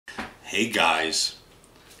Hey guys,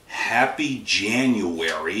 happy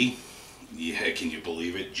January. Yeah, can you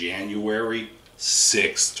believe it? January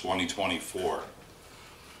 6th, 2024.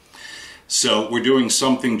 So we're doing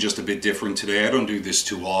something just a bit different today. I don't do this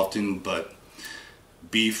too often, but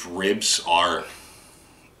beef ribs are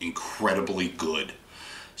incredibly good.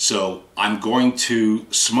 So I'm going to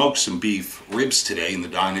smoke some beef ribs today in the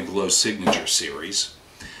DynaGlo Signature Series.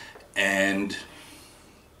 And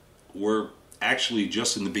we're actually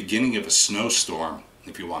just in the beginning of a snowstorm,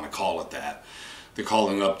 if you want to call it that. They're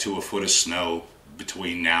calling up to a foot of snow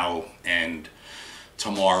between now and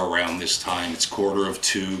tomorrow around this time. It's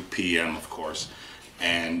 1:45 p.m. of course.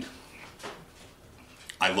 And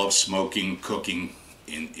I love smoking, cooking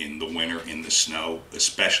in the winter, in the snow,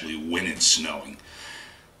 especially when it's snowing.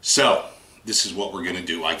 So this is what we're going to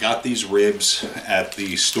do. I got these ribs at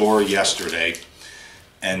the store yesterday,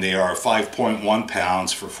 and they are 5.1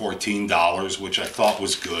 pounds for $14, which I thought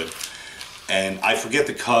was good. And I forget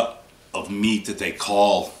the cut of meat that they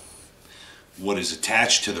call what is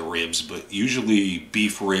attached to the ribs, but usually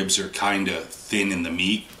beef ribs are kind of thin in the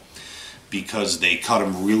meat because they cut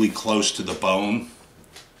them really close to the bone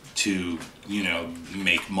to, you know,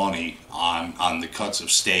 make money on the cuts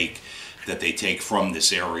of steak that they take from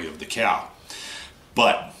this area of the cow.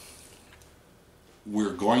 But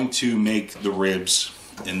we're going to make the ribs,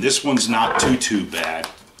 and this one's not too bad.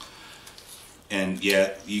 And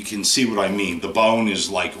yet you can see what I mean. The bone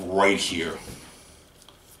is like right here.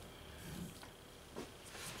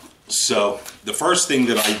 So the first thing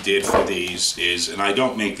that I did for these is, and I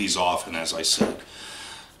don't make these often as I said,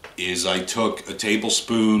 is I took a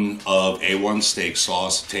tablespoon of A1 steak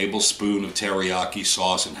sauce, a tablespoon of teriyaki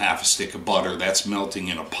sauce, and half a stick of butter. That's melting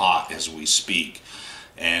in a pot as we speak.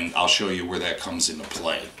 And I'll show you where that comes into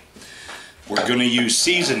play. We're going to use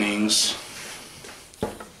seasonings,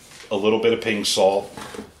 a little bit of pink salt,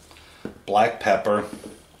 black pepper,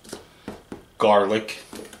 garlic,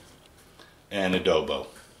 and adobo.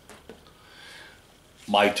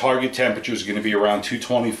 My target temperature is going to be around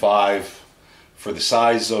 225. For the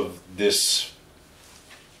size of this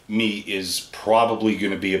meat is probably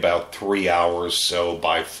going to be about 3 hours, so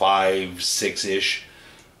by 5, 6-ish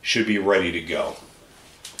should be ready to go.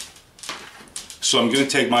 So I'm going to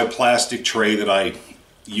take my plastic tray that I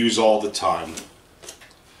use all the time,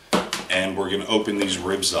 and we're going to open these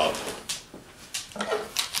ribs up.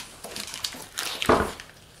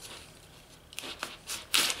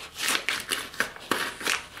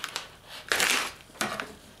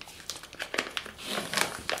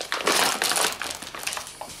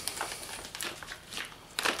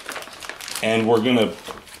 And we're going to,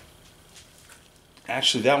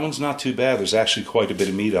 actually that one's not too bad. There's actually quite a bit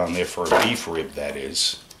of meat on there for a beef rib, that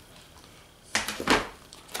is.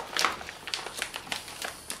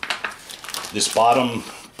 This bottom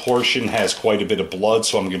portion has quite a bit of blood,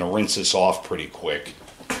 so I'm going to rinse this off pretty quick.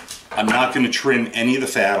 I'm not going to trim any of the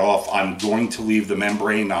fat off. I'm going to leave the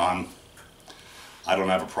membrane on. I don't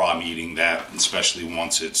have a problem eating that, especially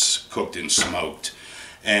once it's cooked and smoked.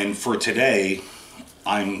 And for today,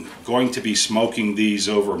 I'm going to be smoking these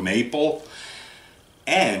over maple,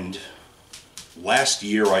 and last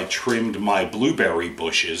year I trimmed my blueberry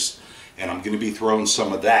bushes, and I'm going to be throwing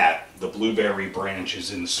some of that, the blueberry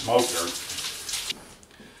branches, in the smoker.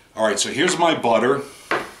 Alright, so here's my butter,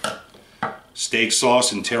 steak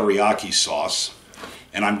sauce, and teriyaki sauce,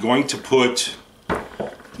 and I'm going to put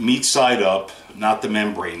meat side up, not the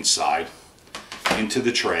membrane side, into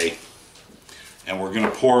the tray, and we're going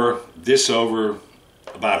to pour this over,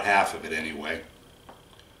 about half of it anyway.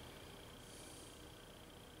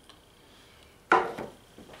 And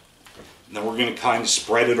then we're going to kind of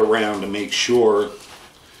spread it around to make sure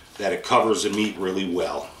that it covers the meat really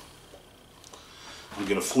well. I'm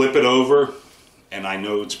going to flip it over, and I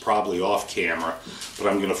know it's probably off camera, but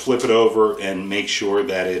I'm going to flip it over and make sure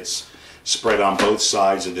that it's spread on both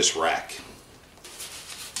sides of this rack.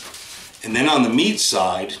 And then on the meat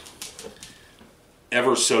side,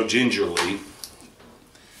 ever so gingerly,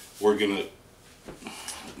 we're going to,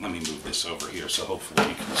 let me move this over here so hopefully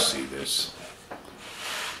you can see this.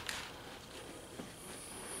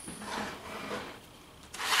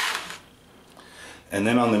 And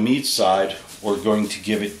then on the meat side, we're going to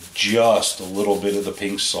give it just a little bit of the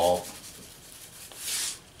pink salt.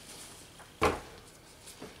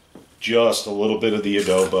 Just a little bit of the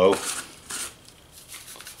adobo.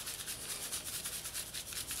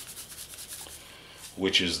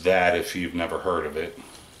 Which is that if you've never heard of it.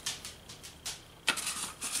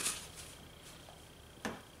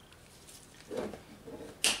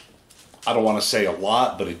 I don't want to say a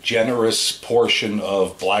lot, but a generous portion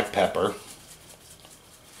of black pepper.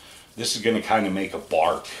 This is going to kind of make a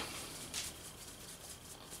bark.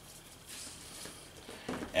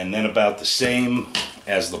 And then about the same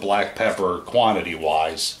as the black pepper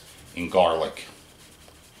quantity-wise in garlic.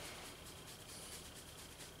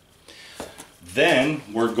 Then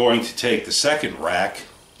we're going to take the second rack,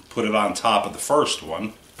 put it on top of the first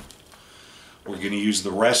one. We're going to use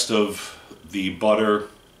the rest of the butter,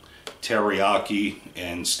 teriyaki,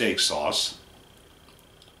 and steak sauce.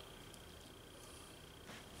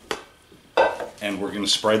 And we're going to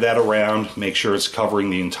spread that around, make sure it's covering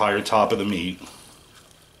the entire top of the meat.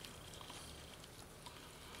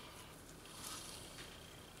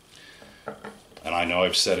 And I know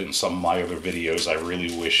I've said it in some of my other videos, I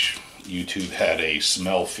really wish YouTube had a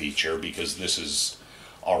smell feature, because this is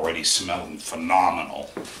already smelling phenomenal.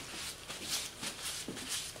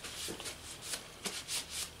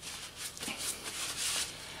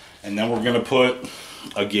 And then we're going to put,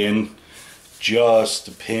 again, just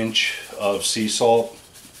a pinch of sea salt.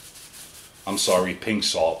 I'm sorry, pink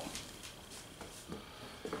salt.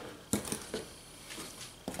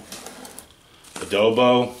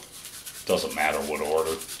 Adobo, doesn't matter what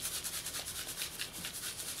order.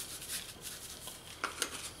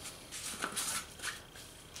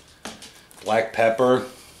 Black pepper.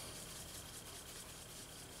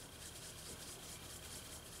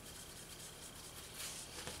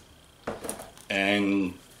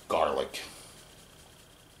 And garlic.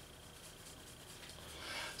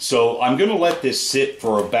 So I'm going to let this sit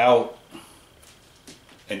for about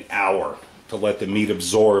an hour to let the meat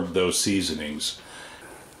absorb those seasonings.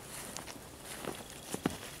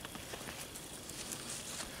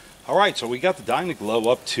 Alright, so we got the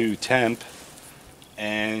DynaGlo up to temp,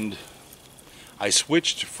 and I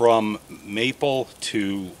switched from maple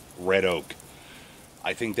to red oak.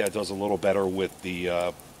 I think that does a little better with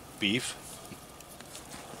the beef.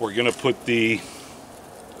 We're going to put the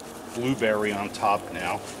blueberry on top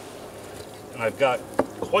now. And I've got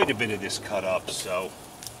quite a bit of this cut up, so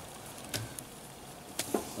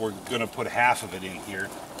we're going to put half of it in here.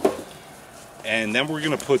 And then we're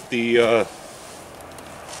going to put the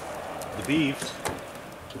beef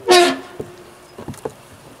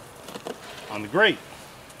on the grate.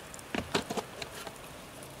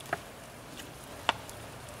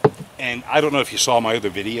 And I don't know if you saw my other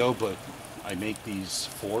video, but I make these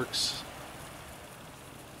forks,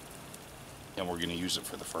 and we're going to use it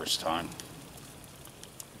for the first time.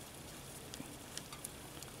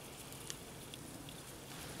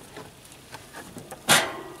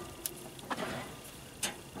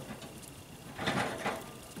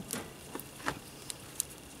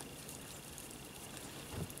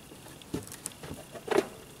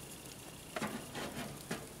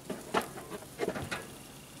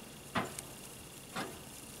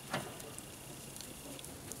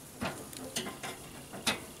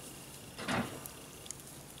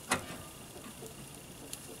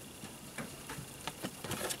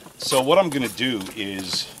 So what I'm going to do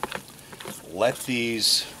is let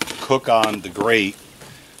these cook on the grate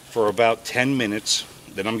for about 10 minutes.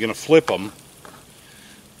 Then I'm going to flip them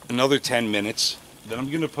another 10 minutes. Then I'm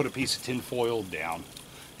going to put a piece of tin foil down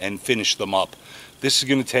and finish them up. This is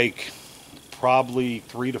going to take probably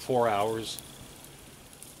 3 to 4 hours,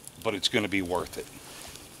 but it's going to be worth it.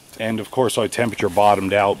 And of course I temperature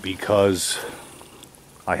bottomed out because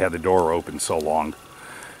I had the door open so long.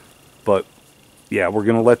 But yeah, we're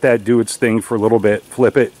going to let that do its thing for a little bit,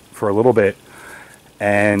 flip it for a little bit,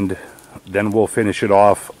 and then we'll finish it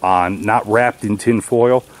off on, not wrapped in tin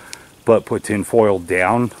foil, but put tin foil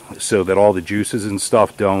down so that all the juices and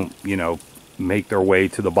stuff don't, you know, make their way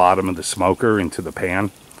to the bottom of the smoker into the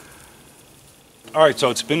pan. Alright, so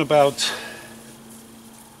it's been about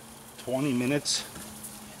 20 minutes.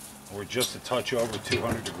 We're just a touch over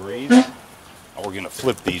 200 degrees. And we're going to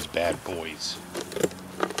flip these bad boys.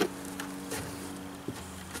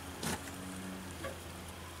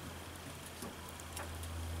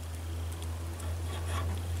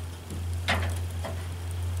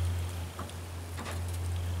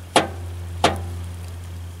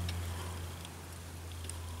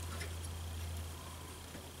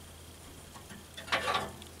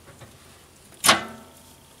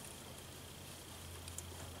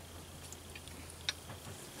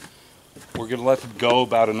 We're going to let them go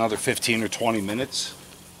about another 15 or 20 minutes,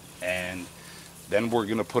 and then we're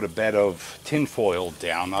going to put a bed of tin foil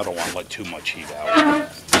down. I don't want to let too much heat out.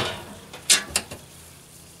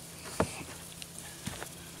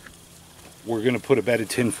 We're going to put a bed of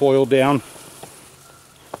tin foil down.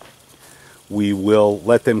 We will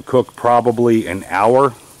let them cook probably an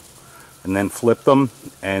hour, and then flip them,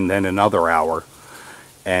 and then another hour,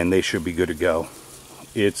 and they should be good to go.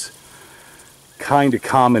 It's kind of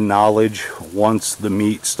common knowledge, once the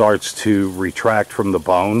meat starts to retract from the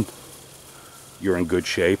bone, you're in good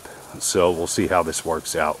shape. So we'll see how this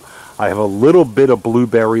works out. I have a little bit of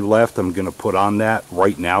blueberry left. I'm going to put on that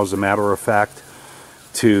right now, as a matter of fact,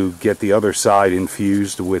 to get the other side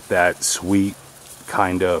infused with that sweet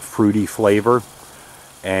kind of fruity flavor,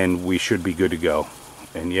 and we should be good to go.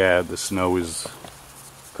 And yeah, the snow is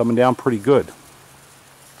coming down pretty good.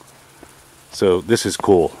 So this is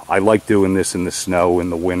cool. I like doing this in the snow in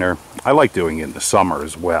the winter. I like doing it in the summer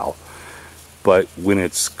as well. But when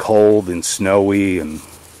it's cold and snowy, and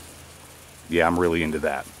yeah, I'm really into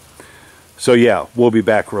that. So yeah, we'll be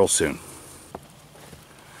back real soon.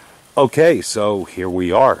 Okay, so here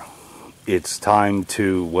we are. It's time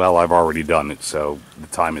to, well, I've already done it, so the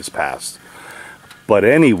time has passed. But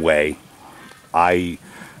anyway, I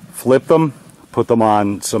flipped them, put them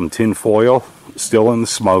on some tin foil, still in the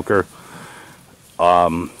smoker,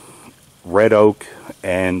 red oak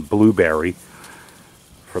and blueberry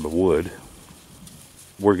for the wood.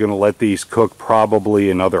 We're going to let these cook probably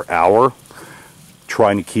another hour,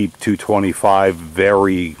 trying to keep 225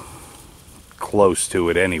 very close to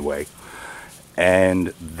it anyway.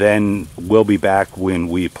 And then we'll be back when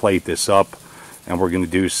we plate this up, and we're going to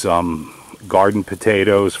do some garden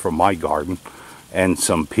potatoes from my garden and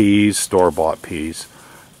some peas, store-bought peas,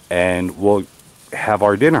 and we'll have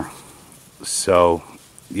our dinner. So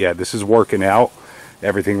yeah, this is working out.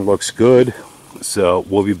 Everything looks good, so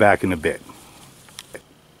we'll be back in a bit.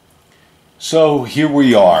 So here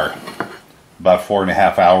we are, about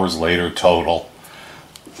 4.5 hours later total.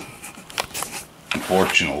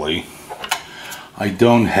 Unfortunately, I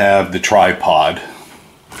don't have the tripod,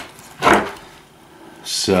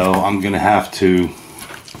 so I'm gonna have to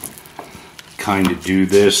kind of do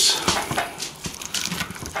this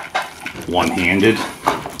one-handed.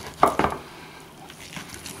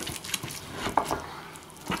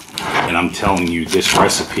 And I'm telling you, this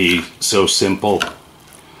recipe, so simple,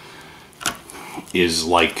 is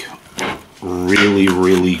like really,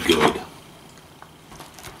 really good.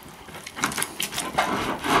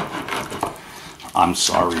 I'm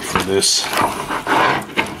sorry for this,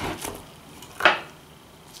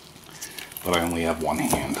 but I only have one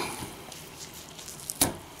hand.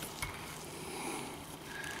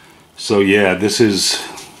 So yeah, this is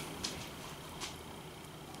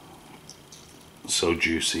so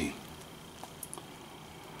juicy.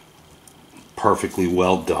 Perfectly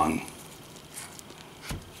well done.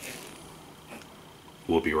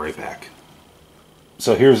 We'll be right back.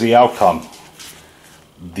 So here's the outcome.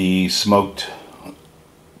 The smoked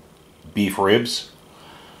beef ribs,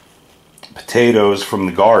 potatoes from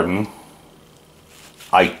the garden.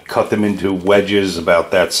 I cut them into wedges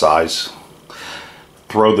about that size.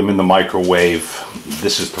 Throw them in the microwave.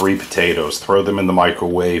 This is 3 potatoes. Throw them in the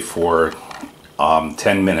microwave for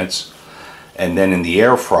 10 minutes, and then in the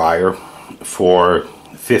air fryer for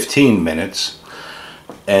 15 minutes.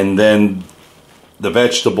 And then the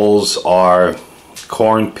vegetables are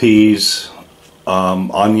corn, peas,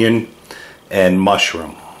 onion, and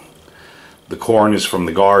mushroom. The corn is from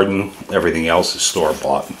the garden. Everything else is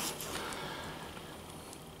store-bought.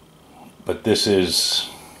 But this is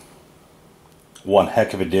one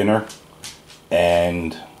heck of a dinner,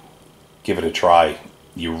 and give it a try.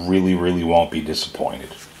 You really, really won't be disappointed.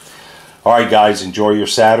 Alright guys, enjoy your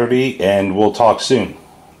Saturday, and we'll talk soon.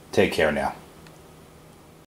 Take care now.